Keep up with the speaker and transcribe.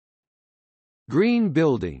Green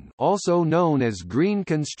building, also known as green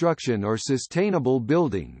construction or sustainable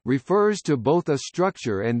building, refers to both a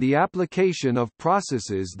structure and the application of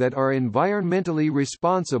processes that are environmentally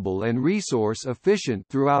responsible and resource efficient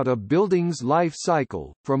throughout a building's life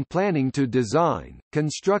cycle, from planning to design,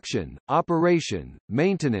 construction, operation,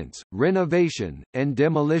 maintenance, renovation, and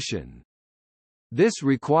demolition. This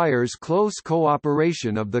requires close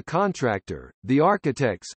cooperation of the contractor, the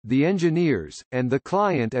architects, the engineers, and the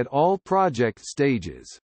client at all project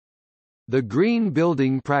stages. The green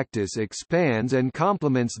building practice expands and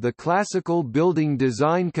complements the classical building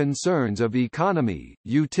design concerns of economy,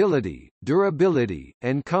 utility, durability,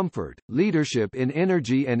 and comfort. Leadership in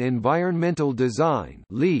Energy and Environmental Design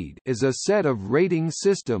 (LEED) is a set of rating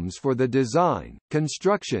systems for the design,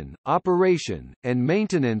 construction, operation, and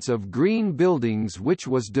maintenance of green buildings, which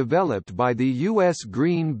was developed by the U.S.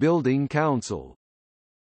 Green Building Council.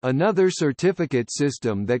 Another certificate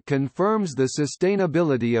system that confirms the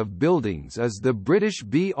sustainability of buildings is the British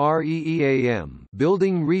BREEAM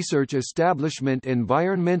Building Research Establishment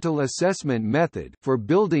Environmental Assessment Method for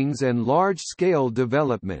buildings and large-scale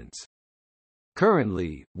developments.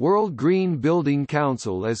 Currently, World Green Building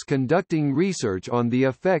Council is conducting research on the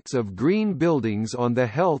effects of green buildings on the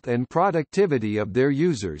health and productivity of their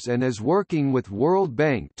users and is working with World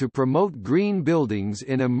Bank to promote green buildings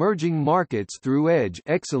in emerging markets through EDGE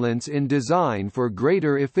Excellence in Design for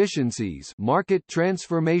Greater Efficiencies Market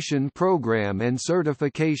Transformation Program and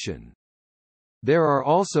Certification. There are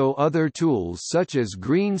also other tools such as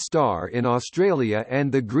Green Star in Australia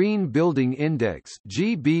and the Green Building Index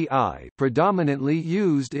 (GBI), predominantly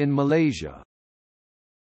used in Malaysia.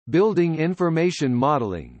 Building Information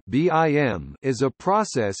Modeling (BIM) is a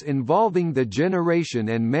process involving the generation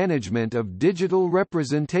and management of digital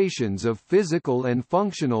representations of physical and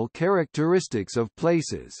functional characteristics of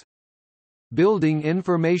places. Building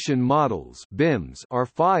information models (BIMs) are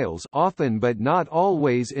files, often but not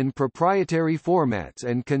always in proprietary formats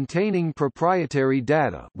and containing proprietary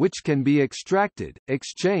data, which can be extracted,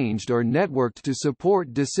 exchanged or networked to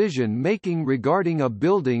support decision-making regarding a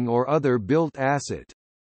building or other built asset.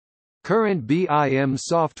 Current BIM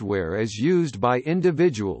software is used by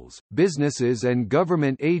individuals, businesses and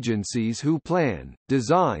government agencies who plan,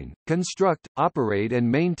 design, construct, operate and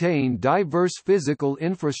maintain diverse physical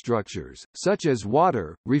infrastructures, such as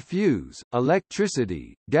water, refuse,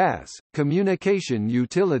 electricity, gas, communication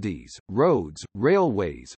utilities, roads,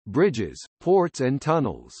 railways, bridges, ports and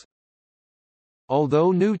tunnels.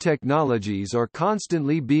 Although new technologies are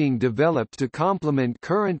constantly being developed to complement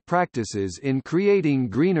current practices in creating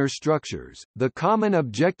greener structures, the common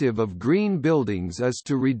objective of green buildings is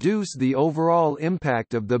to reduce the overall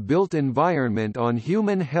impact of the built environment on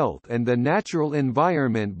human health and the natural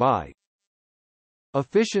environment by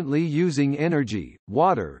efficiently using energy,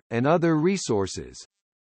 water, and other resources,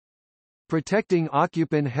 protecting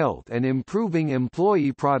occupant health and improving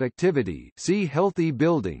employee productivity, see healthy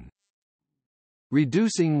building,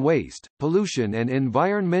 reducing waste, pollution and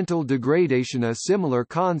environmental degradation. A similar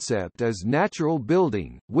concept is natural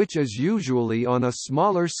building, which is usually on a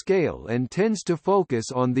smaller scale and tends to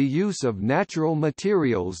focus on the use of natural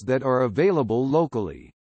materials that are available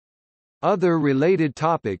locally. Other related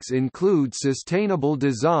topics include sustainable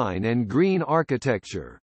design and green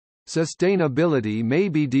architecture. Sustainability may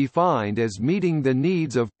be defined as meeting the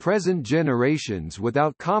needs of present generations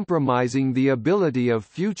without compromising the ability of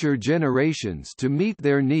future generations to meet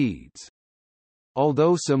their needs.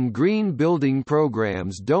 Although some green building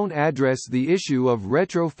programs don't address the issue of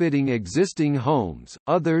retrofitting existing homes,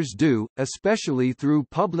 others do, especially through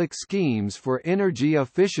public schemes for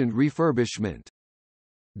energy-efficient refurbishment.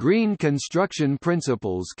 Green construction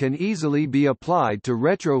principles can easily be applied to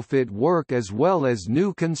retrofit work as well as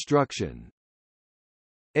new construction.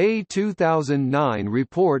 A 2009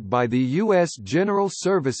 report by the U.S. General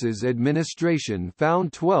Services Administration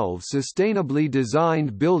found 12 sustainably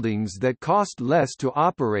designed buildings that cost less to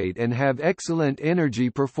operate and have excellent energy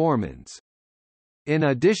performance. In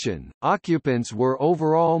addition, occupants were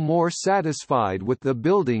overall more satisfied with the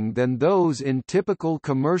building than those in typical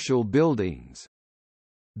commercial buildings.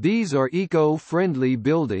 These are eco-friendly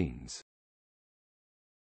buildings.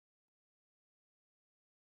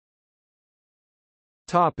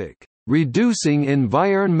 Topic: Reducing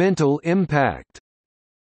environmental impact.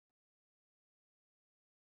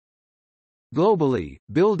 Globally,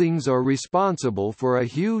 buildings are responsible for a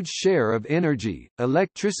huge share of energy,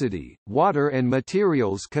 electricity, water and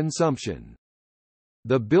materials consumption.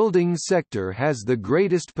 The building sector has the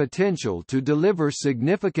greatest potential to deliver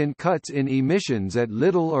significant cuts in emissions at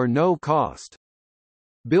little or no cost.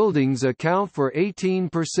 Buildings account for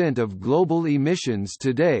 18% of global emissions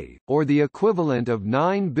today, or the equivalent of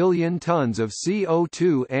 9 billion tons of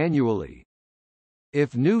CO2 annually.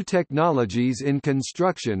 If new technologies in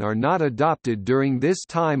construction are not adopted during this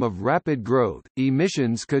time of rapid growth,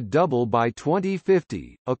 emissions could double by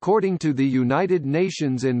 2050, according to the United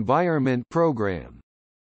Nations Environment Programme.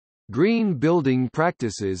 Green building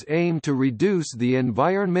practices aim to reduce the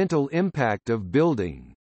environmental impact of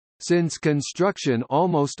building. Since construction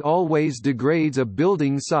almost always degrades a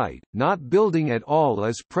building site, not building at all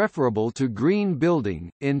is preferable to green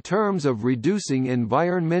building, in terms of reducing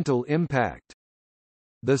environmental impact.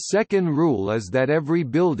 The second rule is that every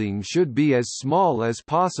building should be as small as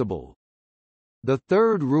possible. The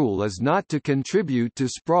third rule is not to contribute to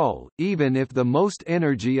sprawl, even if the most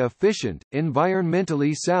energy-efficient,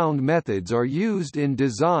 environmentally sound methods are used in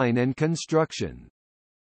design and construction.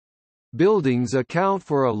 Buildings account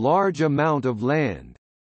for a large amount of land.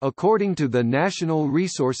 According to the National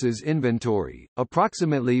Resources Inventory,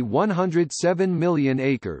 approximately 107 million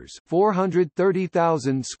acres,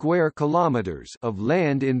 430,000 square kilometers of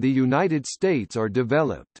land in the United States are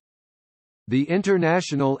developed. The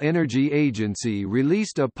International Energy Agency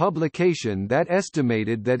released a publication that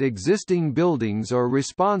estimated that existing buildings are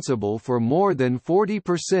responsible for more than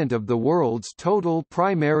 40% of the world's total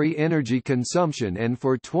primary energy consumption and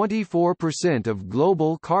for 24% of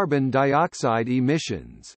global carbon dioxide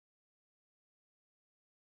emissions.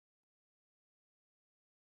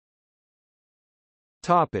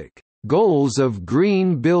 Topic: Goals of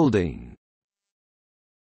green building.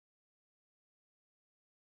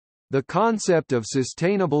 The concept of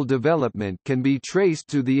sustainable development can be traced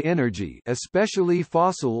to the energy, especially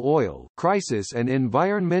fossil oil, crisis and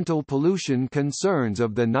environmental pollution concerns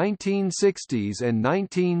of the 1960s and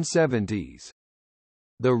 1970s.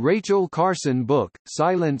 The Rachel Carson book,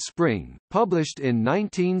 Silent Spring, published in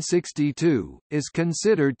 1962, is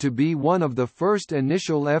considered to be one of the first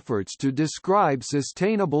initial efforts to describe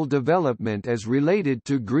sustainable development as related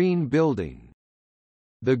to green building.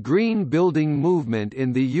 The green building movement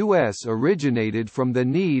in the U.S. originated from the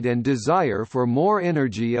need and desire for more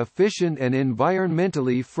energy-efficient and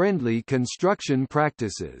environmentally friendly construction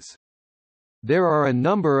practices. There are a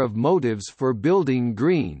number of motives for building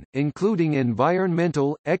green, including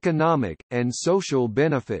environmental, economic, and social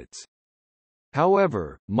benefits.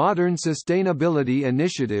 However, modern sustainability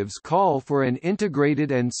initiatives call for an integrated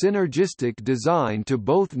and synergistic design to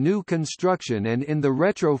both new construction and in the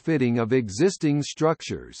retrofitting of existing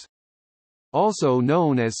structures. Also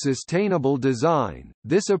known as sustainable design,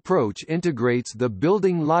 this approach integrates the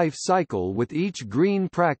building life cycle with each green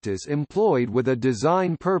practice employed with a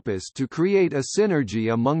design purpose to create a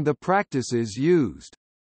synergy among the practices used.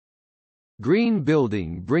 Green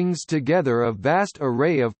building brings together a vast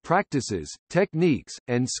array of practices, techniques,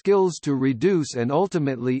 and skills to reduce and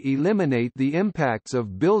ultimately eliminate the impacts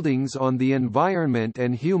of buildings on the environment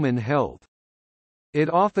and human health. It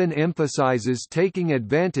often emphasizes taking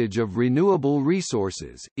advantage of renewable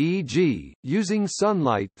resources, e.g., using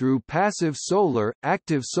sunlight through passive solar,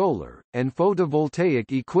 active solar, and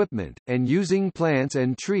photovoltaic equipment, and using plants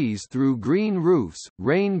and trees through green roofs,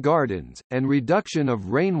 rain gardens, and reduction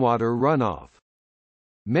of rainwater runoff.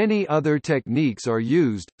 Many other techniques are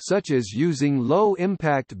used, such as using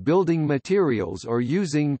low-impact building materials or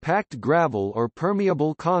using packed gravel or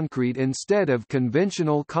permeable concrete instead of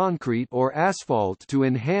conventional concrete or asphalt to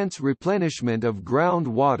enhance replenishment of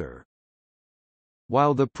groundwater.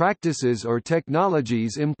 While the practices or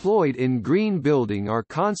technologies employed in green building are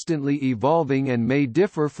constantly evolving and may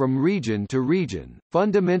differ from region to region,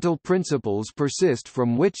 fundamental principles persist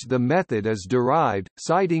from which the method is derived: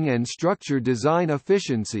 siting and structure design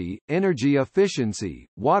efficiency, energy efficiency,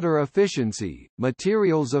 water efficiency,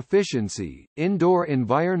 materials efficiency, indoor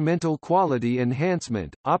environmental quality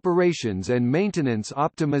enhancement, operations and maintenance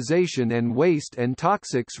optimization, and waste and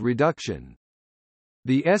toxics reduction.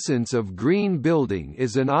 The essence of green building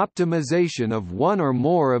is an optimization of one or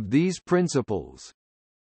more of these principles.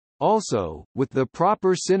 Also, with the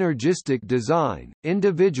proper synergistic design,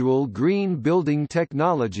 individual green building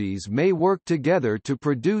technologies may work together to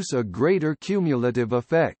produce a greater cumulative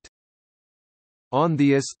effect. On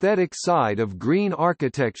the aesthetic side of green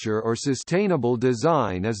architecture or sustainable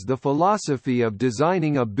design is the philosophy of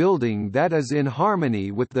designing a building that is in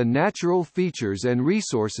harmony with the natural features and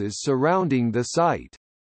resources surrounding the site.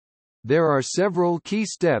 There are several key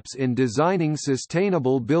steps in designing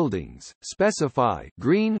sustainable buildings: specify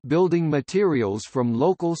green building materials from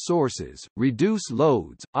local sources, reduce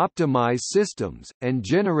loads, optimize systems, and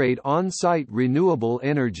generate on-site renewable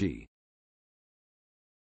energy.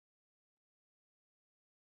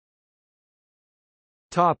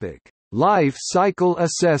 Topic: Life cycle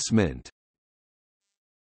assessment.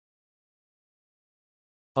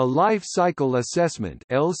 A life cycle assessment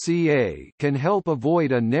 (LCA) can help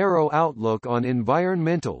avoid a narrow outlook on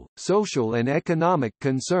environmental, social and economic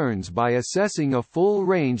concerns by assessing a full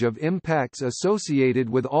range of impacts associated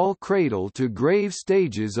with all cradle-to-grave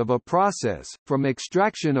stages of a process, from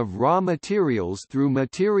extraction of raw materials through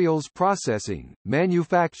materials processing,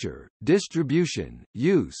 manufacture, distribution,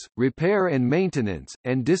 use, repair and maintenance,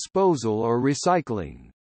 and disposal or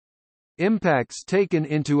recycling. Impacts taken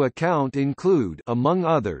into account include, among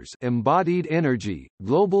others, embodied energy,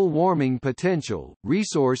 global warming potential,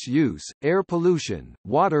 resource use, air pollution,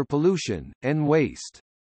 water pollution, and waste.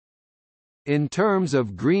 In terms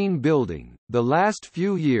of green building, the last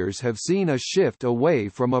few years have seen a shift away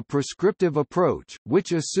from a prescriptive approach,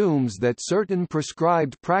 which assumes that certain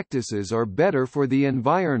prescribed practices are better for the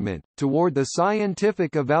environment, toward the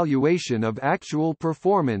scientific evaluation of actual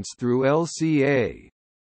performance through LCA.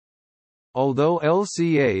 Although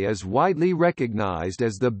LCA is widely recognized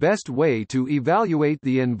as the best way to evaluate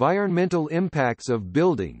the environmental impacts of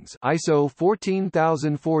buildings, ISO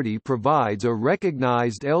 14040 provides a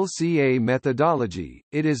recognized LCA methodology,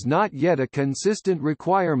 it is not yet a consistent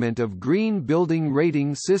requirement of green building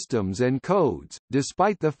rating systems and codes,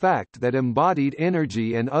 despite the fact that embodied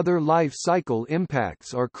energy and other life cycle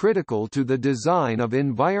impacts are critical to the design of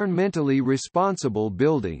environmentally responsible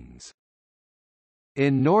buildings.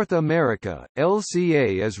 In North America,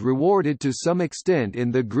 LCA is rewarded to some extent in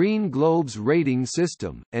the Green Globes rating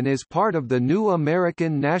system, and is part of the new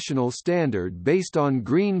American national standard based on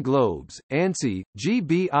Green Globes, ANSI,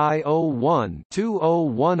 GBI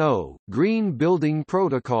 01-2010, Green Building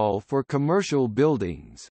Protocol for Commercial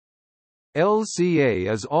Buildings. LCA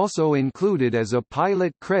is also included as a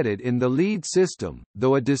pilot credit in the LEED system,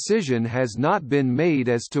 though a decision has not been made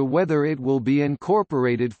as to whether it will be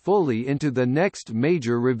incorporated fully into the next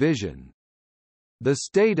major revision. The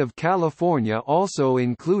state of California also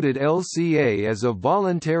included LCA as a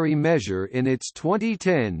voluntary measure in its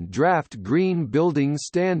 2010 draft Green Building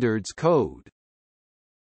Standards Code.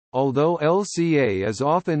 Although LCA is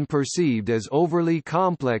often perceived as overly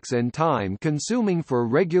complex and time-consuming for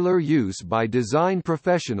regular use by design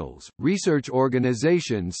professionals, research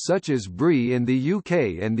organisations such as BRI in the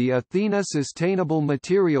UK and the Athena Sustainable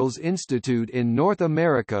Materials Institute in North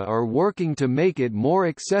America are working to make it more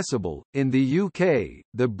accessible. In the UK,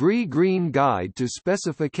 the BRI Green Guide to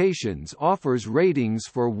Specifications offers ratings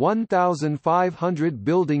for 1,500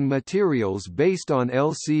 building materials based on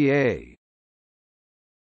LCA.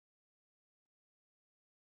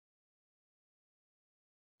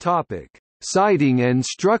 Topic: Siting and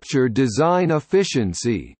structure design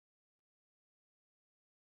efficiency.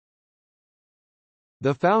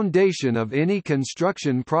 The foundation of any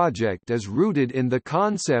construction project is rooted in the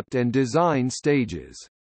concept and design stages.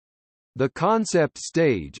 The concept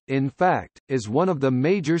stage, in fact, is one of the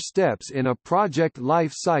major steps in a project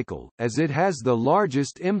life cycle, as it has the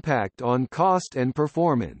largest impact on cost and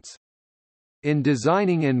performance. In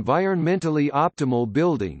designing environmentally optimal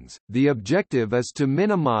buildings, the objective is to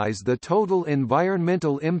minimize the total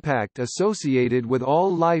environmental impact associated with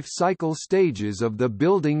all life cycle stages of the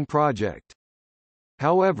building project.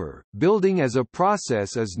 However, building as a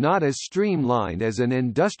process is not as streamlined as an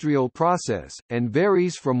industrial process, and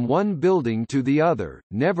varies from one building to the other,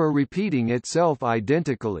 never repeating itself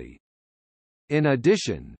identically. In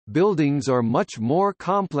addition, buildings are much more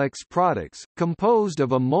complex products, composed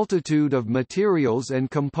of a multitude of materials and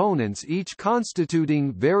components, each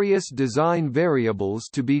constituting various design variables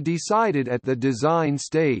to be decided at the design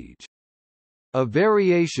stage. A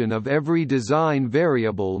variation of every design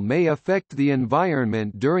variable may affect the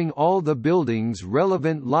environment during all the building's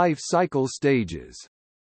relevant life cycle stages.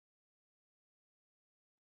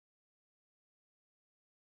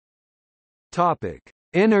 Topic: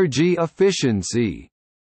 Energy efficiency.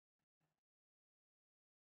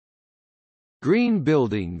 Green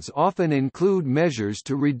buildings often include measures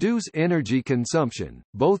to reduce energy consumption,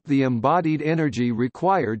 both the embodied energy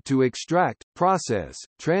required to extract, process,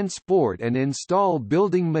 transport and install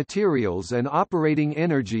building materials and operating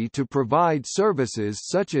energy to provide services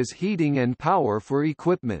such as heating and power for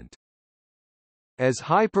equipment. As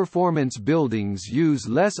high-performance buildings use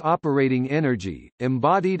less operating energy,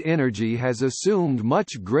 embodied energy has assumed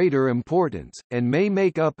much greater importance, and may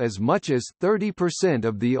make up as much as 30%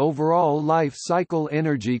 of the overall life cycle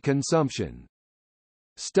energy consumption.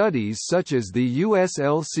 Studies such as the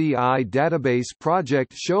USLCI database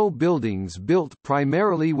project show buildings built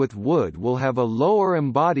primarily with wood will have a lower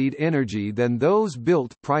embodied energy than those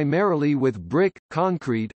built primarily with brick,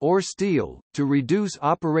 concrete, or steel. To reduce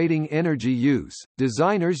operating energy use,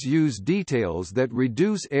 designers use details that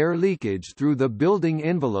reduce air leakage through the building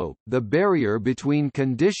envelope, the barrier between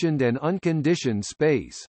conditioned and unconditioned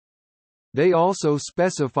space. They also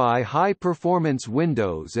specify high-performance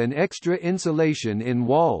windows and extra insulation in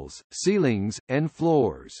walls, ceilings, and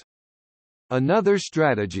floors. Another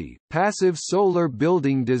strategy, passive solar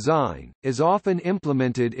building design, is often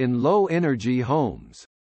implemented in low-energy homes.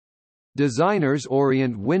 Designers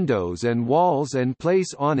orient windows and walls and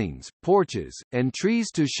place awnings, porches, and trees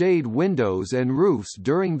to shade windows and roofs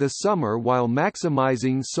during the summer while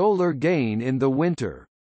maximizing solar gain in the winter.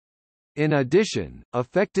 In addition,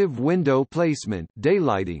 effective window placement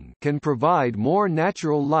daylighting can provide more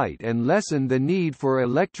natural light and lessen the need for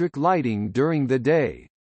electric lighting during the day.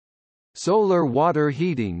 Solar water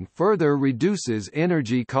heating further reduces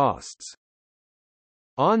energy costs.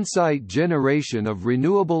 On-site generation of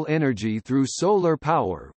renewable energy through solar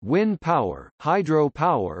power, wind power, hydro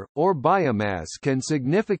power, or biomass can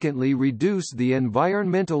significantly reduce the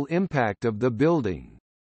environmental impact of the building.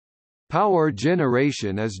 Power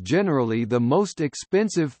generation is generally the most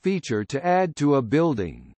expensive feature to add to a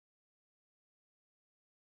building.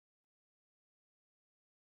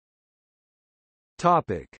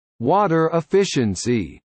 Topic: Water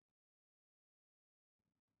efficiency.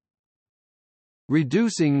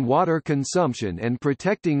 Reducing water consumption and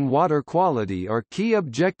protecting water quality are key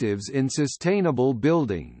objectives in sustainable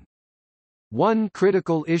building. One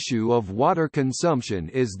critical issue of water consumption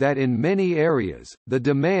is that in many areas, the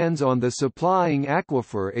demands on the supplying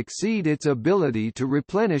aquifer exceed its ability to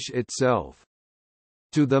replenish itself.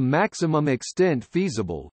 To the maximum extent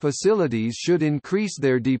feasible, facilities should increase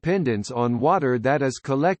their dependence on water that is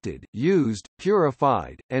collected, used,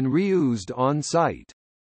 purified, and reused on-site.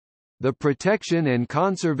 The protection and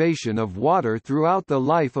conservation of water throughout the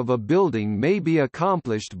life of a building may be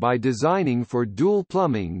accomplished by designing for dual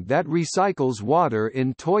plumbing that recycles water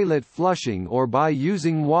in toilet flushing or by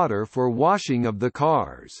using water for washing of the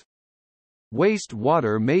cars. Waste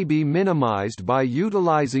water may be minimized by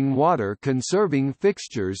utilizing water-conserving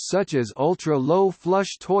fixtures such as ultra-low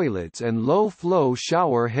flush toilets and low-flow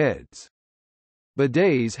shower heads.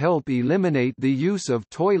 Bidets help eliminate the use of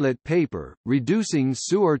toilet paper, reducing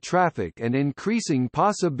sewer traffic and increasing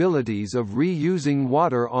possibilities of reusing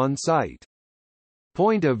water on site.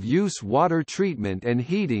 Point-of-use water treatment and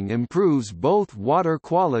heating improves both water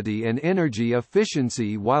quality and energy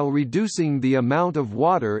efficiency while reducing the amount of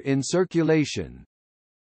water in circulation.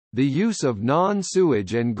 The use of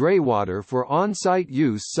non-sewage and greywater for on-site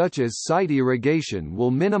use such as site irrigation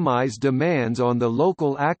will minimize demands on the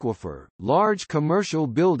local aquifer. Large commercial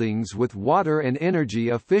buildings with water and energy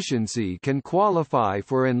efficiency can qualify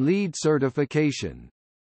for an LEED certification.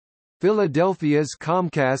 Philadelphia's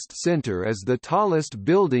Comcast Center is the tallest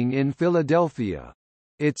building in Philadelphia.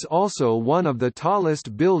 It's also one of the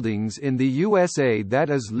tallest buildings in the USA that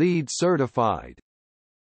is LEED certified.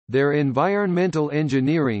 Their environmental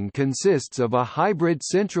engineering consists of a hybrid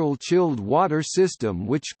central chilled water system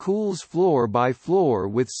which cools floor by floor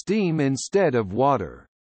with steam instead of water.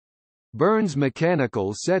 Burns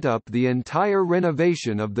Mechanical set up the entire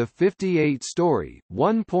renovation of the 58-story,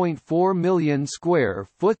 1.4 million square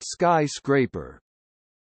foot skyscraper.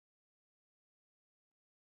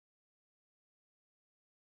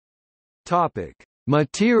 Topic: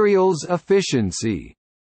 Materials efficiency.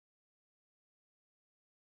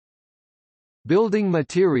 Building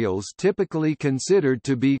materials typically considered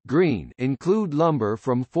to be green include lumber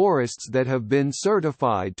from forests that have been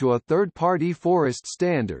certified to a third-party forest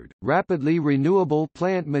standard, rapidly renewable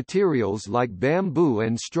plant materials like bamboo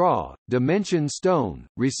and straw, dimension stone,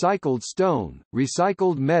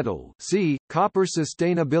 recycled metal, see, copper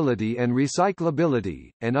sustainability and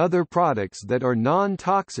recyclability, and other products that are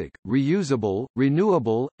non-toxic, reusable,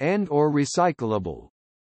 renewable, and/or recyclable.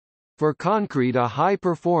 For concrete, a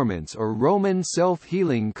high-performance or Roman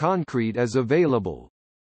self-healing concrete is available.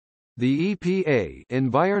 The EPA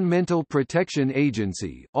Environmental Protection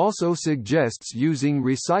Agency also suggests using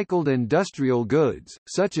recycled industrial goods,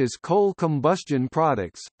 such as coal combustion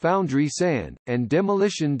products, foundry sand, and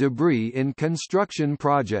demolition debris in construction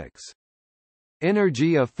projects.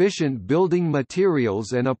 Energy-efficient building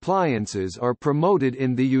materials and appliances are promoted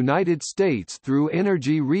in the United States through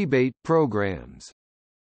energy rebate programs.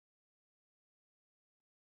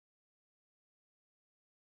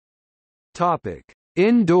 Topic: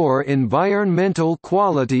 Indoor environmental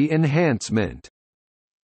quality enhancement.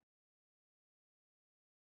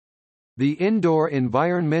 The Indoor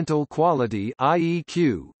Environmental Quality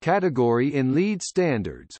 (IEQ) category in LEED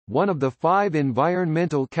standards, one of the 5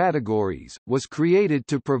 environmental categories, was created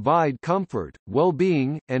to provide comfort,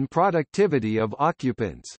 well-being, and productivity of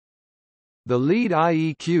occupants. The LEED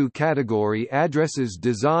IEQ category addresses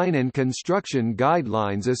design and construction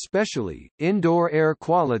guidelines, especially indoor air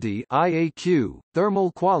quality (IAQ),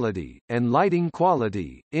 thermal quality, and lighting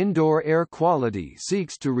quality. Indoor air quality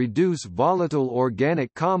seeks to reduce volatile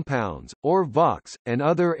organic compounds, or VOCs, and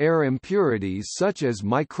other air impurities such as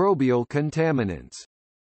microbial contaminants.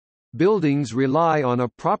 Buildings rely on a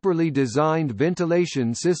properly designed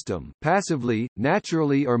ventilation system, passively,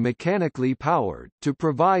 naturally or mechanically powered, to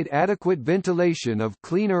provide adequate ventilation of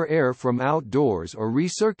cleaner air from outdoors or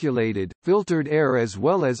recirculated, filtered air, as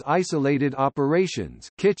well as isolated operations,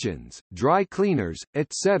 kitchens, dry cleaners,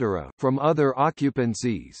 etc., from other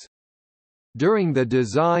occupancies. During the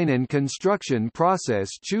design and construction process,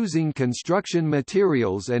 choosing construction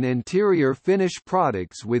materials and interior finish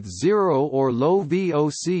products with zero or low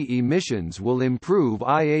VOC emissions will improve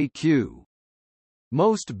IAQ.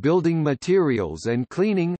 Most building materials and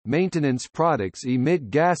cleaning, maintenance products emit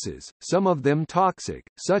gases, some of them toxic,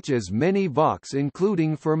 such as many VOCs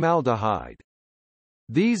including formaldehyde.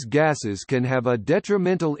 These gases can have a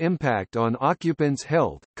detrimental impact on occupants'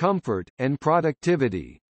 health, comfort, and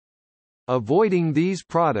productivity. Avoiding these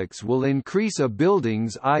products will increase a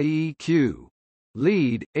building's IEQ.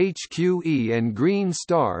 LEED, HQE and Green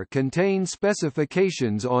Star contain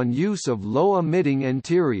specifications on use of low-emitting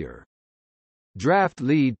interior. Draft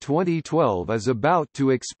LEED 2012 is about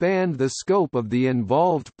to expand the scope of the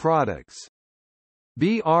involved products.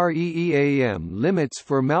 BREEAM limits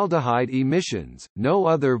formaldehyde emissions, no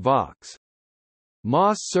other VOCs.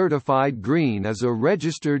 MOS Certified Green is a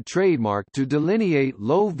registered trademark to delineate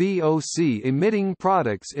low VOC emitting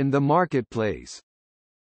products in the marketplace.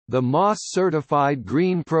 The MOS Certified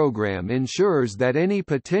Green program ensures that any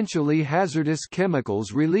potentially hazardous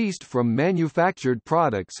chemicals released from manufactured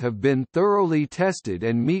products have been thoroughly tested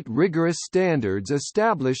and meet rigorous standards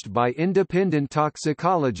established by independent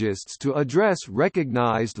toxicologists to address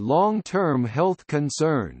recognized long-term health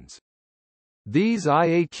concerns. These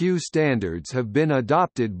IAQ standards have been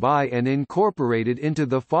adopted by and incorporated into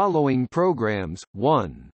the following programs: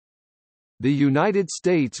 1. The United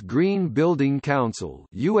States Green Building Council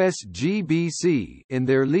 (USGBC) in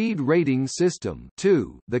their LEED rating system.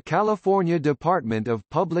 2. The California Department of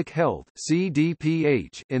Public Health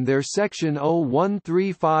 (CDPH) in their Section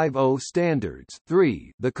 01350 standards.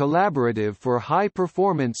 3. The Collaborative for High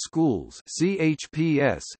Performance Schools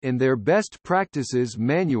 (CHPS) in their Best Practices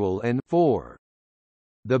Manual, and 4.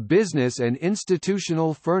 The Business and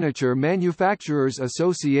Institutional Furniture Manufacturers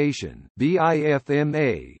Association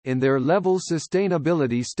 (BIFMA) in their Level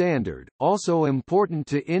Sustainability Standard. Also important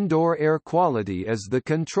to indoor air quality is the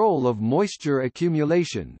control of moisture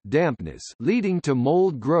accumulation, dampness, leading to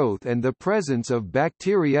mold growth and the presence of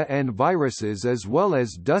bacteria and viruses, as well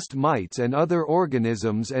as dust mites and other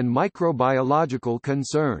organisms and microbiological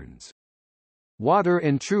concerns. Water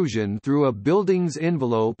intrusion through a building's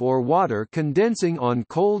envelope or water condensing on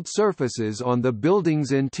cold surfaces on the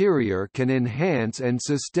building's interior can enhance and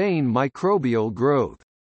sustain microbial growth.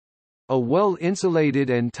 A well-insulated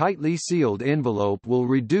and tightly sealed envelope will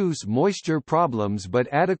reduce moisture problems, but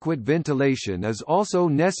adequate ventilation is also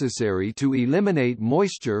necessary to eliminate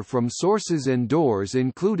moisture from sources indoors,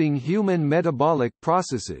 including human metabolic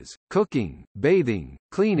processes, cooking, bathing,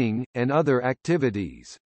 cleaning, and other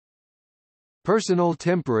activities. Personal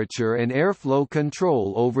temperature and airflow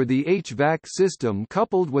control over the HVAC system,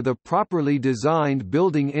 coupled with a properly designed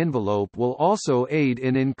building envelope, will also aid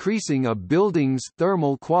in increasing a building's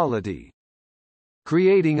thermal quality.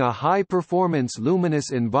 Creating a high-performance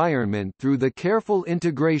luminous environment through the careful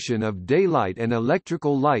integration of daylight and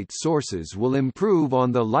electrical light sources will improve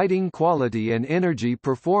on the lighting quality and energy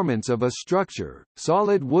performance of a structure.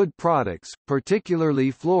 Solid wood products,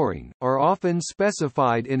 particularly flooring, are often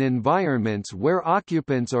specified in environments where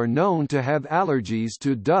occupants are known to have allergies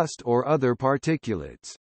to dust or other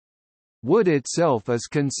particulates. Wood itself is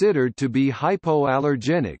considered to be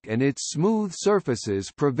hypoallergenic, and its smooth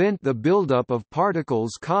surfaces prevent the buildup of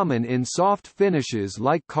particles common in soft finishes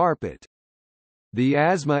like carpet. The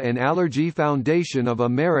Asthma and Allergy Foundation of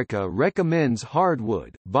America recommends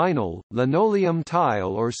hardwood, vinyl, linoleum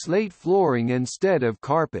tile or slate flooring instead of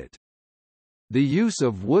carpet. The use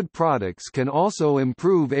of wood products can also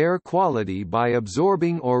improve air quality by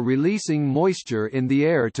absorbing or releasing moisture in the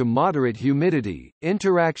air to moderate humidity.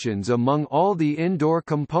 Interactions among all the indoor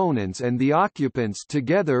components and the occupants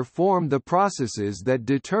together form the processes that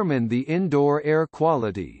determine the indoor air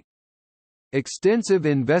quality. Extensive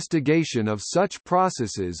investigation of such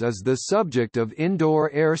processes is the subject of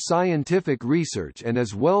indoor air scientific research and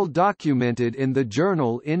is well documented in the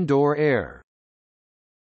journal Indoor Air.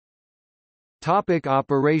 Topic: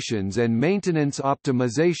 operations and maintenance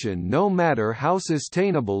optimization. No matter how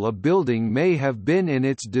sustainable a building may have been in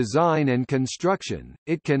its design and construction,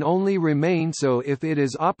 it can only remain so if it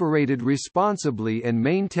is operated responsibly and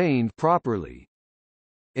maintained properly.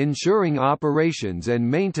 Ensuring operations and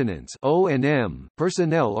maintenance (O&M)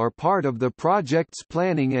 personnel are part of the project's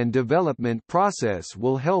planning and development process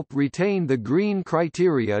will help retain the green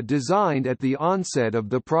criteria designed at the onset of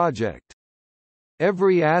the project.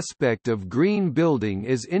 Every aspect of green building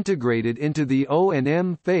is integrated into the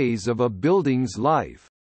O&M phase of a building's life.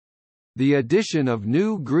 The addition of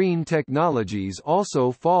new green technologies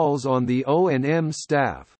also falls on the O&M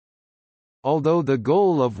staff. Although the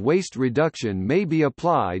goal of waste reduction may be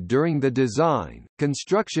applied during the design,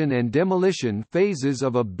 construction and demolition phases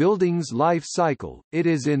of a building's life cycle, it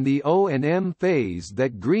is in the O&M phase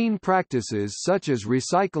that green practices such as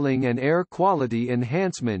recycling and air quality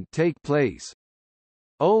enhancement take place.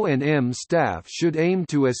 O&M staff should aim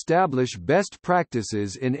to establish best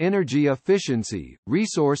practices in energy efficiency,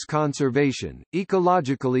 resource conservation,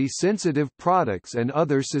 ecologically sensitive products and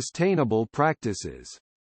other sustainable practices.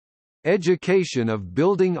 Education of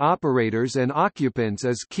building operators and occupants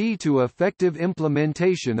is key to effective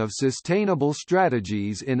implementation of sustainable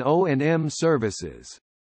strategies in O&M services.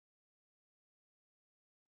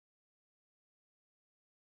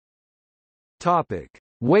 Topic: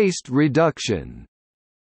 Waste reduction.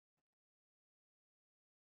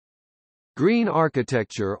 Green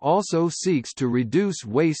architecture also seeks to reduce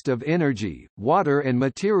waste of energy, water and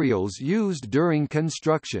materials used during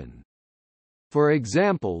construction. For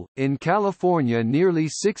example, in California nearly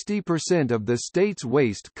 60% of the state's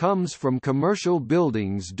waste comes from commercial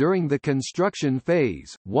buildings during the construction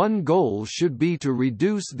phase. One goal should be to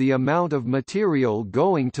reduce the amount of material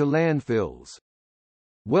going to landfills.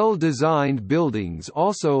 Well-designed buildings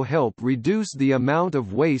also help reduce the amount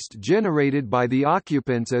of waste generated by the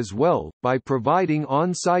occupants as well, by providing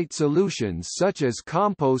on-site solutions such as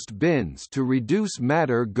compost bins to reduce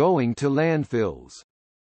matter going to landfills.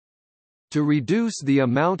 To reduce the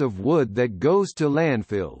amount of wood that goes to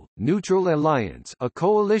landfill, Neutral Alliance, a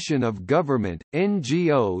coalition of government,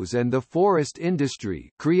 NGOs and the forest industry,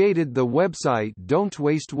 created the website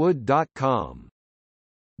don'twastewood.com.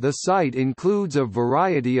 The site includes a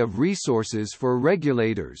variety of resources for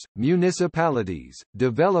regulators, municipalities,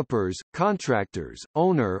 developers, contractors,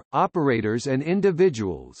 owner-operators and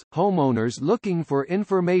individuals, homeowners looking for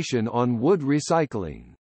information on wood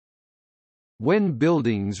recycling. When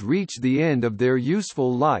buildings reach the end of their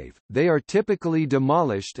useful life, they are typically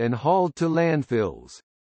demolished and hauled to landfills.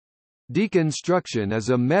 Deconstruction is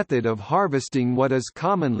a method of harvesting what is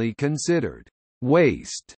commonly considered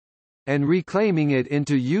waste and reclaiming it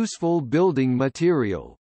into useful building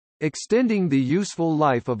material. Extending the useful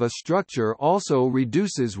life of a structure also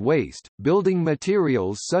reduces waste. Building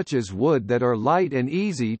materials such as wood that are light and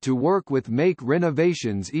easy to work with make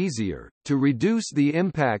renovations easier. To reduce the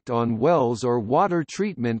impact on wells or water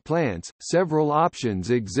treatment plants, several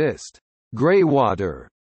options exist. Greywater,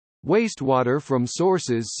 wastewater from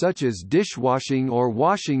sources such as dishwashing or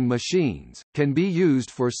washing machines, can be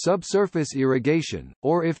used for subsurface irrigation,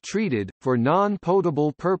 or if treated, for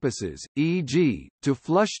non-potable purposes, e.g., to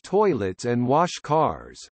flush toilets and wash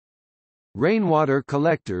cars. Rainwater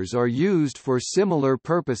collectors are used for similar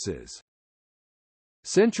purposes.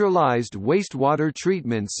 Centralized wastewater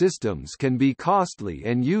treatment systems can be costly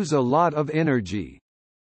and use a lot of energy.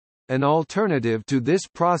 An alternative to this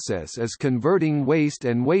process is converting waste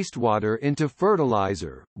and wastewater into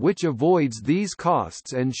fertilizer, which avoids these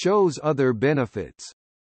costs and shows other benefits.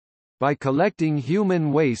 By collecting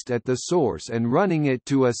human waste at the source and running it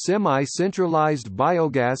to a semi-centralized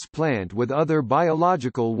biogas plant with other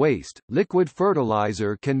biological waste, liquid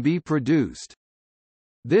fertilizer can be produced.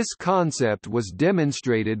 This concept was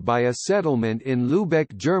demonstrated by a settlement in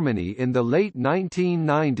Lübeck, Germany in the late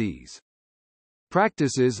 1990s.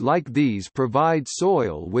 Practices like these provide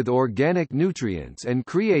soil with organic nutrients and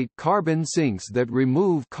create carbon sinks that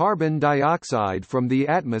remove carbon dioxide from the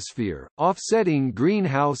atmosphere, offsetting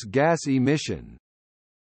greenhouse gas emission.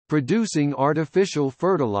 Producing artificial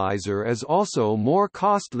fertilizer is also more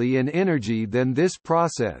costly in energy than this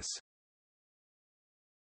process.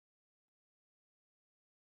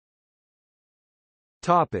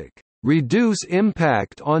 Topic: Reduce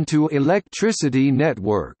impact onto electricity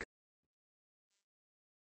network.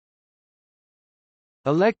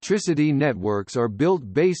 Electricity networks are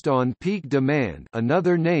built based on peak demand,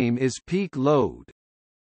 another name is peak load.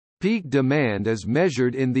 Peak demand is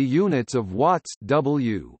measured in the units of watts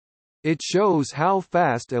W. It shows how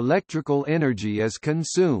fast electrical energy is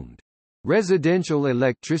consumed. Residential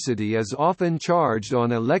electricity is often charged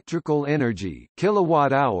on electrical energy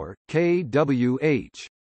kilowatt-hour, kWh.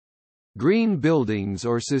 Green buildings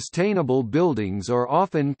or sustainable buildings are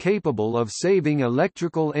often capable of saving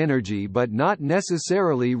electrical energy but not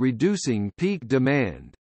necessarily reducing peak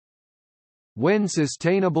demand. When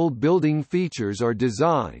sustainable building features are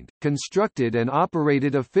designed, constructed and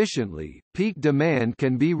operated efficiently, peak demand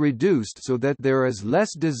can be reduced so that there is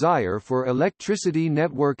less desire for electricity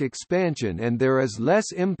network expansion and there is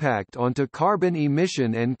less impact onto carbon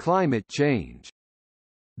emission and climate change.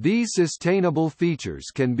 These sustainable features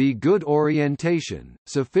can be good orientation,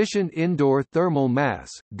 sufficient indoor thermal mass,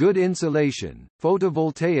 good insulation,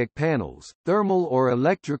 photovoltaic panels, thermal or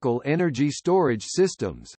electrical energy storage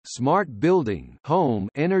systems, smart building, home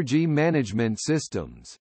energy management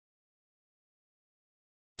systems.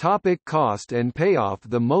 Topic: cost and payoff.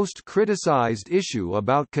 The most criticized issue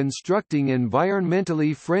about constructing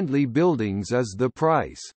environmentally friendly buildings is the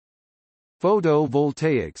price.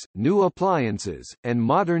 Photovoltaics, new appliances, and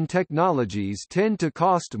modern technologies tend to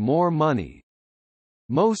cost more money.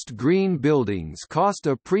 Most green buildings cost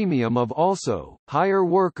a premium of also, higher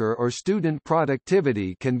worker or student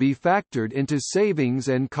productivity can be factored into savings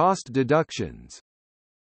and cost deductions.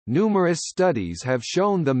 Numerous studies have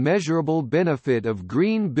shown the measurable benefit of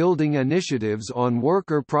green building initiatives on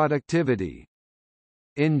worker productivity.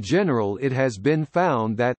 In general, it has been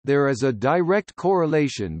found that there is a direct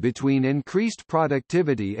correlation between increased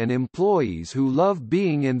productivity and employees who love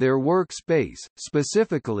being in their workspace.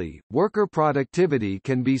 Specifically, worker productivity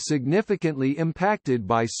can be significantly impacted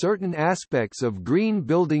by certain aspects of green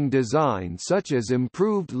building design such as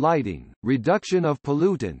improved lighting, reduction of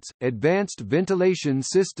pollutants, advanced ventilation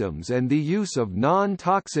systems and the use of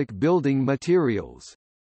non-toxic building materials.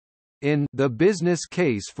 In The Business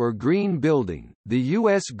Case for Green Building, the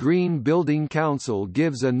U.S. Green Building Council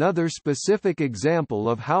gives another specific example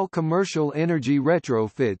of how commercial energy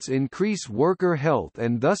retrofits increase worker health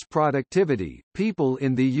and thus productivity. People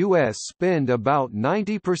in the U.S. spend about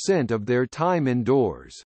 90% of their time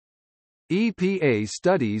indoors. EPA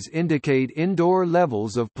studies indicate indoor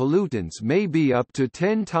levels of pollutants may be up to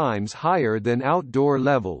 10 times higher than outdoor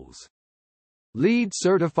levels.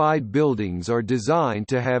 LEED-certified buildings are designed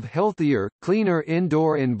to have healthier, cleaner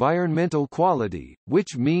indoor environmental quality,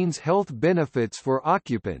 which means health benefits for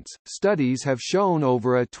occupants. Studies have shown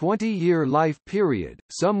over a 20-year life period,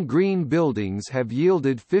 some green buildings have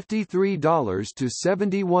yielded $53 to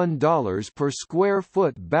 $71 per square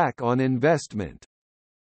foot back on investment.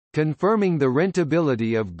 Confirming the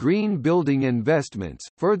rentability of green building investments,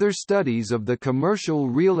 further studies of the commercial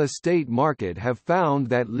real estate market have found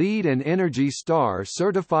that LEED and Energy Star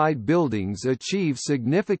certified buildings achieve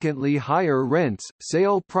significantly higher rents,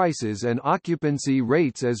 sale prices and occupancy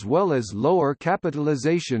rates as well as lower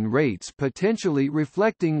capitalization rates, potentially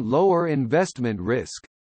reflecting lower investment risk.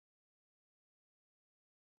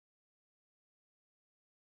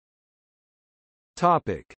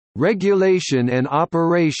 Topic: Regulation and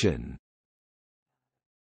operation.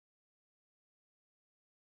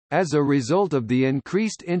 As a result of the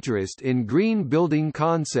increased interest in green building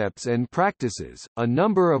concepts and practices, a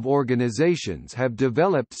number of organizations have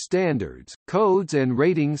developed standards, codes and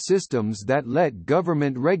rating systems that let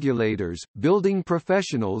government regulators, building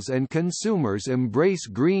professionals and consumers embrace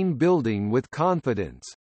green building with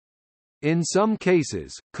confidence. In some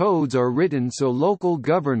cases, codes are written so local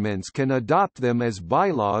governments can adopt them as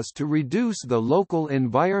bylaws to reduce the local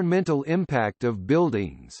environmental impact of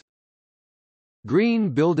buildings. Green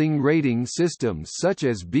building rating systems such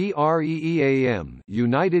as BREEAM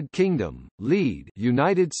United Kingdom, LEED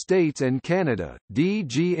United States and Canada,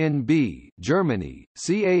 DGNB Germany,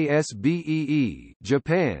 CASBEE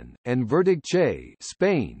Japan, and Verdigce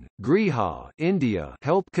Spain, GRIHA India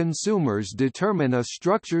help consumers determine a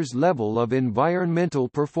structure's level of environmental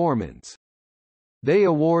performance. They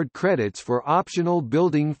award credits for optional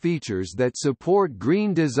building features that support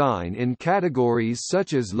green design in categories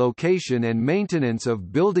such as location and maintenance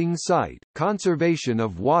of building site, conservation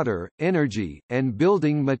of water, energy, and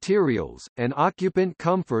building materials, and occupant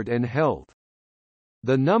comfort and health.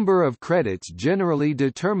 The number of credits generally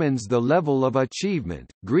determines the level of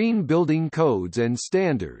achievement. Green building codes and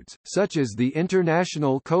standards, such as the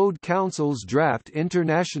International Code Council's draft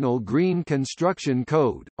International Green Construction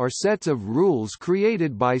Code, are sets of rules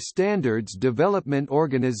created by standards development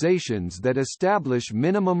organizations that establish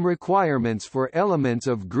minimum requirements for elements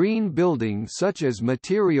of green building such as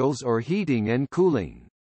materials or heating and cooling.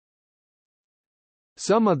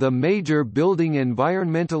 Some of the major building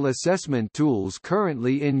environmental assessment tools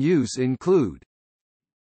currently in use include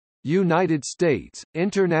United States,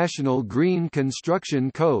 International Green Construction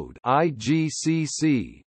Code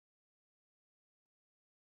IGCC.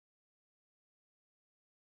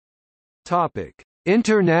 Topic: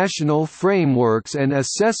 International frameworks and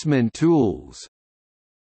assessment tools.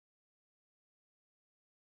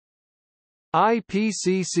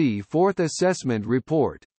 IPCC Fourth Assessment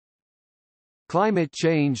Report. Climate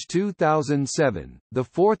Change 2007, the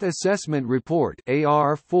Fourth Assessment Report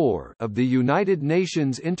AR4 of the United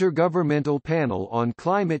Nations Intergovernmental Panel on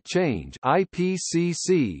Climate Change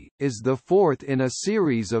IPCC, is the fourth in a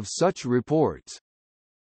series of such reports.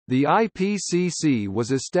 The IPCC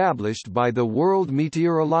was established by the World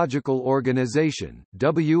Meteorological Organization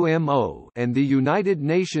 (WMO) and the United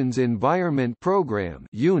Nations Environment Programme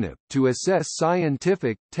 (UNEP) to assess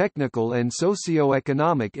scientific, technical and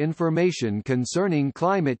socio-economic information concerning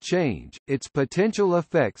climate change, its potential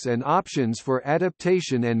effects and options for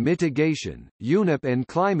adaptation and mitigation. UNEP and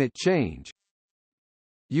climate change.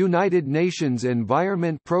 United Nations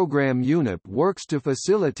Environment Programme UNEP works to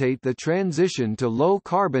facilitate the transition to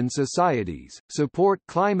low-carbon societies, support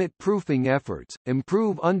climate-proofing efforts,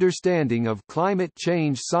 improve understanding of climate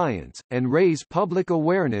change science, and raise public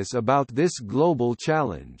awareness about this global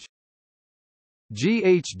challenge.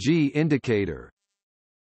 GHG Indicator.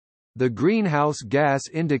 The Greenhouse Gas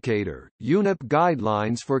Indicator, UNEP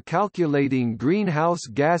guidelines for calculating greenhouse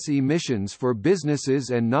gas emissions for businesses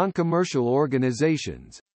and non-commercial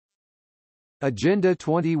organizations. Agenda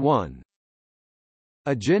 21.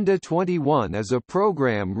 Agenda 21 is a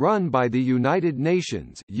program run by the United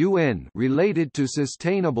Nations (UN) related to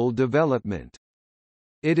sustainable development.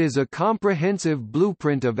 It is a comprehensive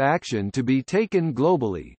blueprint of action to be taken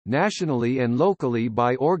globally, nationally and locally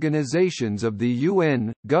by organizations of the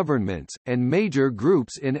UN, governments, and major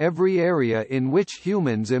groups in every area in which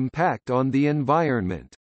humans impact on the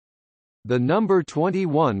environment. The number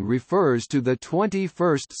 21 refers to the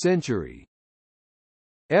 21st century.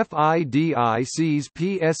 FIDIC's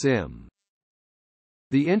PSM.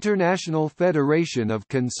 The International Federation of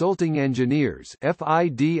Consulting Engineers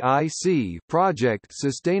 (FIDIC) project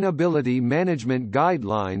sustainability management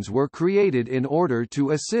guidelines were created in order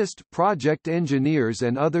to assist project engineers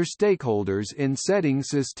and other stakeholders in setting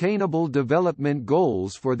sustainable development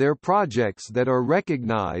goals for their projects that are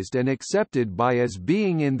recognized and accepted by as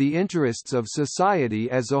being in the interests of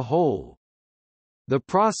society as a whole. The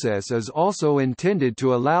process is also intended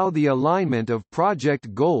to allow the alignment of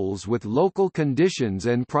project goals with local conditions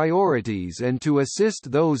and priorities and to assist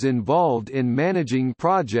those involved in managing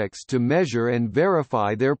projects to measure and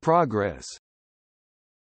verify their progress.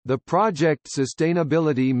 The project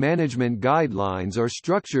sustainability management guidelines are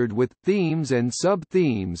structured with themes and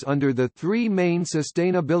sub-themes under the three main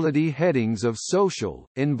sustainability headings of social,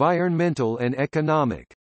 environmental and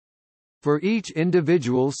economic. For each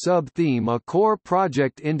individual sub-theme a core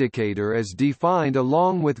project indicator is defined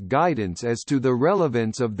along with guidance as to the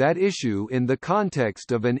relevance of that issue in the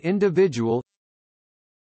context of an individual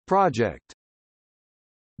project.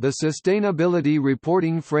 The Sustainability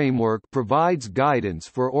Reporting Framework provides guidance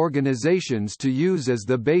for organizations to use as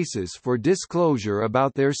the basis for disclosure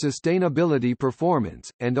about their sustainability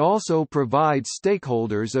performance, and also provides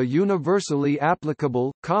stakeholders a universally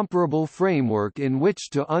applicable, comparable framework in which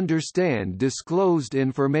to understand disclosed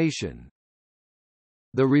information.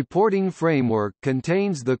 The reporting framework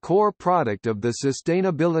contains the core product of the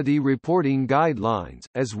Sustainability Reporting Guidelines,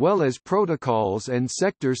 as well as protocols and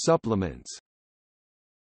sector supplements.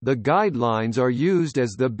 The guidelines are used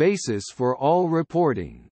as the basis for all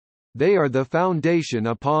reporting. They are the foundation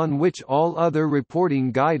upon which all other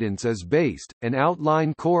reporting guidance is based, and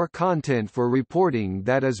outline core content for reporting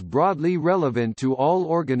that is broadly relevant to all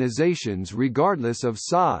organizations regardless of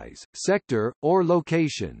size, sector, or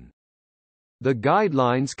location. The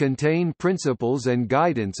guidelines contain principles and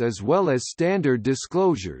guidance as well as standard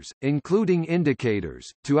disclosures, including indicators,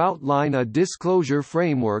 to outline a disclosure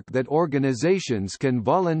framework that organizations can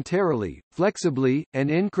voluntarily, flexibly,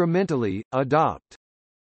 and incrementally adopt.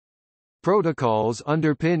 Protocols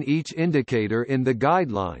underpin each indicator in the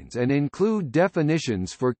guidelines and include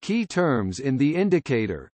definitions for key terms in the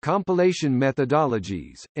indicator, compilation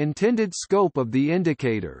methodologies, intended scope of the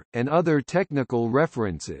indicator, and other technical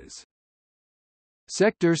references.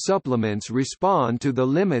 Sector supplements respond to the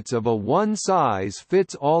limits of a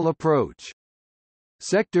one-size-fits-all approach.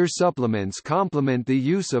 Sector supplements complement the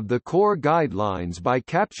use of the core guidelines by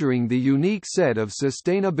capturing the unique set of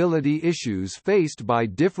sustainability issues faced by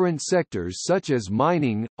different sectors such as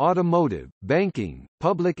mining, automotive, banking,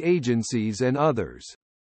 public agencies and others.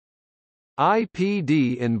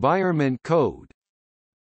 IPD Environment Code.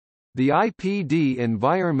 The IPD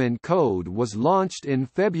Environment Code was launched in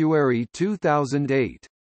February 2008.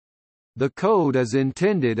 The code is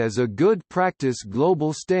intended as a good practice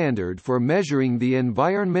global standard for measuring the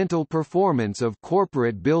environmental performance of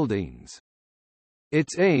corporate buildings.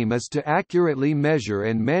 Its aim is to accurately measure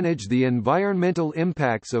and manage the environmental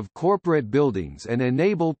impacts of corporate buildings and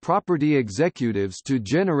enable property executives to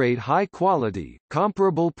generate high-quality,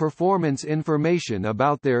 comparable performance information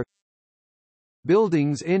about their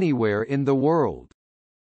buildings anywhere in the world.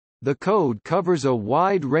 The code covers a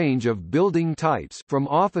wide range of building types from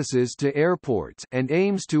offices to airports and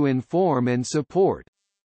aims to inform and support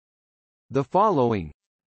the following: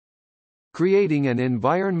 creating an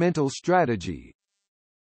environmental strategy,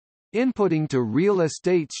 inputting to real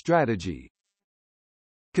estate strategy,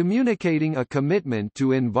 communicating a commitment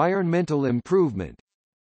to environmental improvement,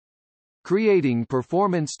 creating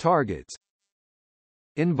performance targets,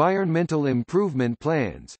 environmental improvement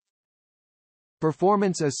plans,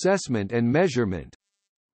 performance assessment and measurement,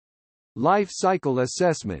 life cycle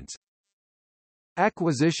assessments,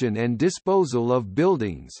 acquisition and disposal of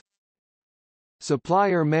buildings,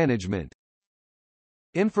 supplier management,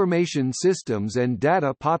 information systems and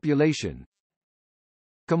data population,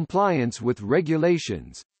 compliance with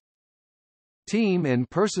regulations, team and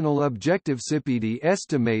personal objectives. CPD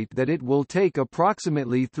estimate that it will take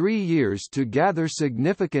approximately 3 years to gather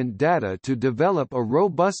significant data to develop a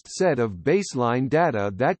robust set of baseline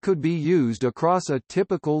data that could be used across a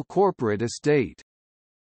typical corporate estate.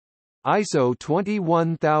 ISO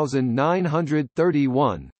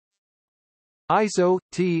 21931, ISO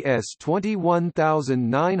TS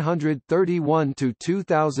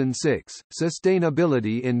 21931-2006,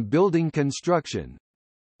 Sustainability in Building Construction.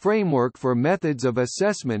 Framework for Methods of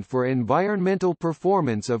Assessment for Environmental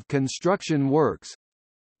Performance of Construction Works.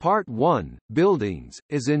 Part 1, Buildings,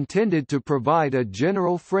 is intended to provide a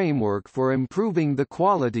general framework for improving the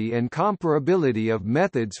quality and comparability of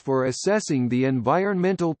methods for assessing the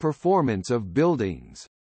environmental performance of buildings.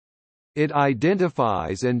 It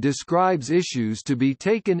identifies and describes issues to be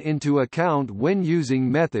taken into account when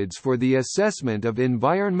using methods for the assessment of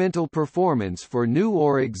environmental performance for new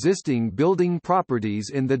or existing building properties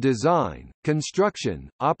in the design, construction,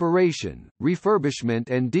 operation, refurbishment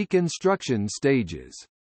and deconstruction stages.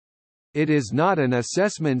 It is not an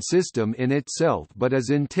assessment system in itself but is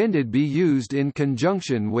intended to be used in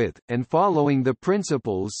conjunction with, and following the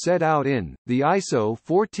principles set out in, the ISO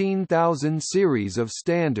 14000 series of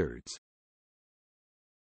standards.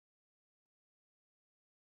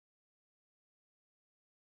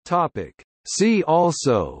 See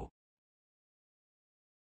also: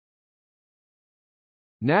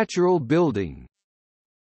 Natural building,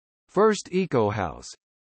 First Ecohouse,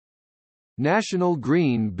 National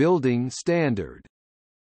Green Building Standard.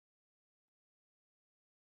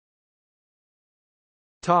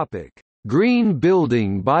 Green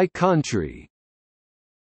building by country.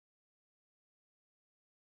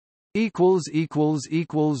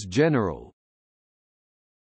 General